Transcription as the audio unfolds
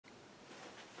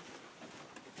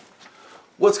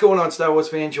What's going on, Star Wars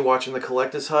fans? You're watching The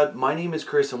Collector's Hut. My name is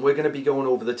Chris, and we're going to be going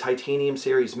over the Titanium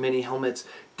Series mini helmets,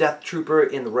 Death Trooper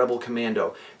and the Rebel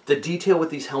Commando. The detail with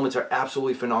these helmets are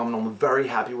absolutely phenomenal. I'm very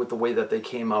happy with the way that they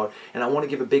came out, and I want to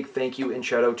give a big thank you and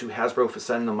shout out to Hasbro for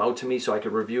sending them out to me so I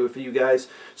could review it for you guys.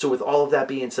 So with all of that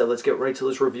being said, let's get right to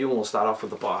this review, and we'll start off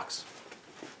with the box.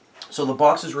 So the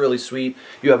box is really sweet.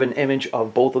 You have an image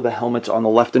of both of the helmets on the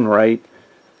left and right.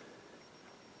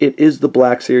 It is the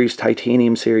Black Series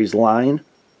Titanium Series line.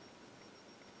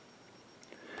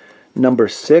 Number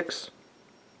 6,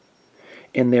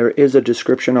 and there is a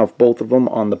description of both of them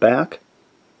on the back.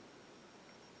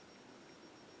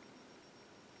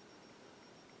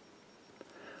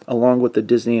 Along with the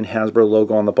Disney and Hasbro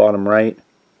logo on the bottom right.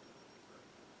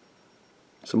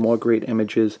 Some more great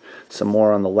images, some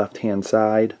more on the left hand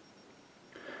side.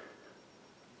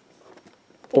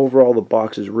 Overall, the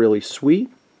box is really sweet.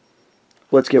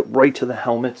 Let's get right to the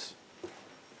helmets,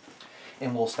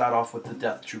 and we'll start off with the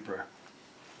Death Trooper.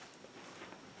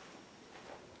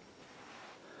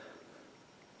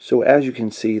 So as you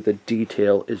can see, the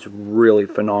detail is really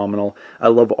phenomenal. I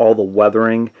love all the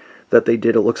weathering that they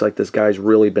did. It looks like this guy's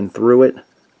really been through it.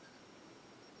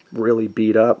 Really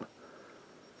beat up.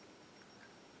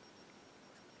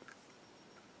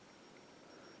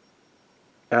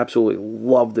 Absolutely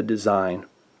love the design.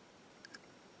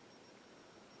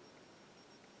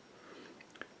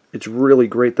 It's really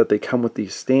great that they come with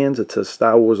these stands. It says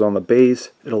Star Wars on the base.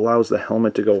 It allows the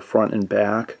helmet to go front and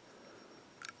back.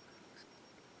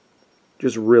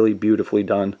 Just really beautifully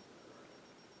done.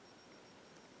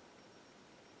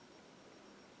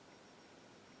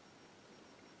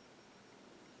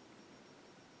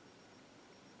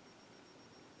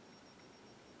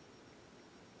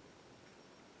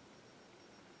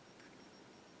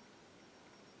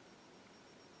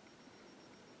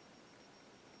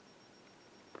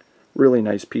 Really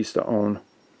nice piece to own.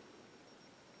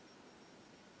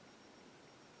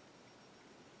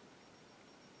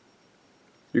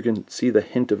 You can see the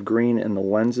hint of green in the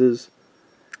lenses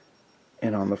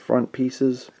and on the front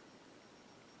pieces.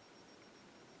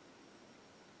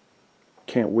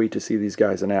 Can't wait to see these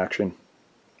guys in action.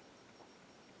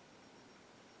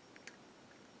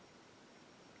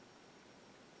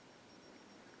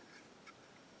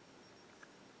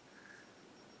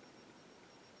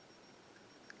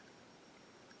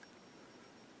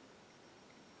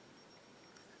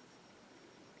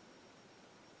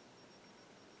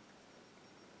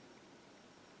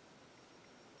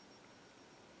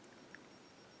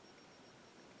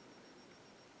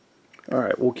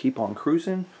 Alright, we'll keep on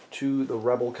cruising to the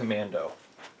Rebel Commando.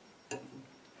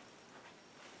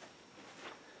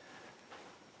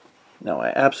 Now,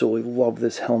 I absolutely love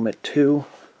this helmet too.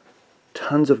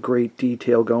 Tons of great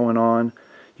detail going on.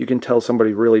 You can tell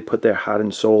somebody really put their heart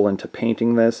and soul into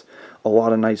painting this. A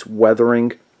lot of nice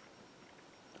weathering.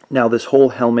 Now, this whole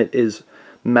helmet is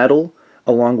metal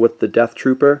along with the Death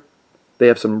Trooper. They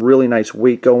have some really nice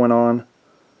weight going on.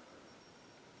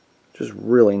 Just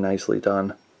really nicely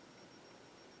done.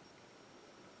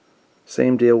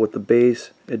 Same deal with the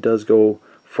base. It does go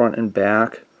front and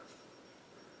back.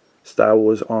 Star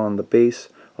Wars on the base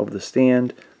of the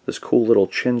stand. This cool little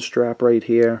chin strap right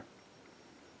here.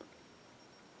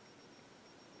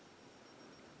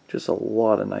 Just a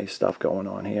lot of nice stuff going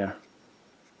on here.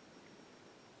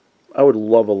 I would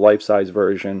love a life-size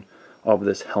version of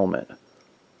this helmet.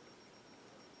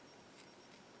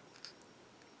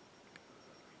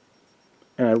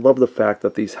 And I love the fact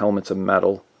that these helmets are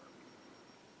metal.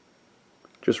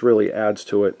 Just really adds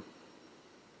to it.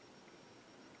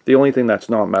 The only thing that's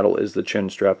not metal is the chin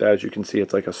strap. As you can see,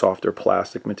 it's like a softer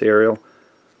plastic material.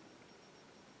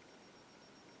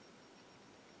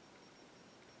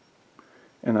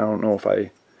 And I don't know if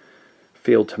I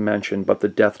failed to mention, but the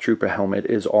Death Trooper helmet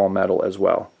is all metal as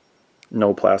well.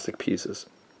 No plastic pieces.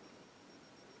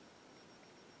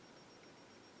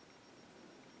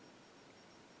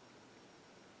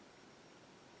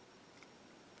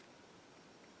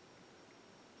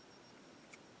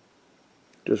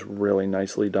 Just really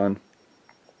nicely done.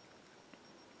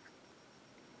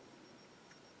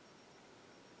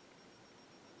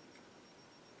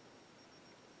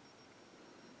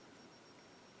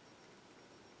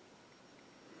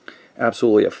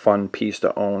 Absolutely a fun piece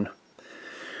to own.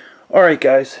 Alright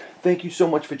guys, Thank you so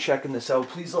much for checking this out.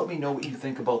 Please let me know what you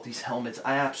think about these helmets.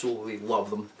 I absolutely love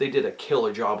them. They did a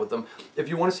killer job with them. If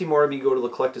you want to see more of me, go to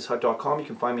thecollectorshut.com. You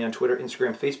can find me on Twitter,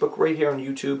 Instagram, Facebook, right here on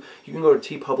YouTube. You can go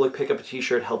to TeePublic, pick up a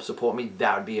t-shirt, help support me.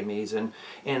 That would be amazing.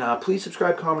 And please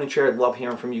subscribe, comment, and share. I love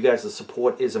hearing from you guys. The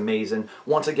support is amazing.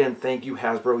 Once again, thank you,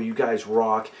 Hasbro. You guys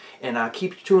rock. And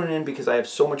keep tuning in because I have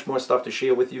so much more stuff to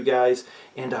share with you guys.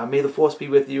 And may the force be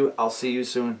with you. I'll see you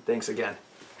soon. Thanks again.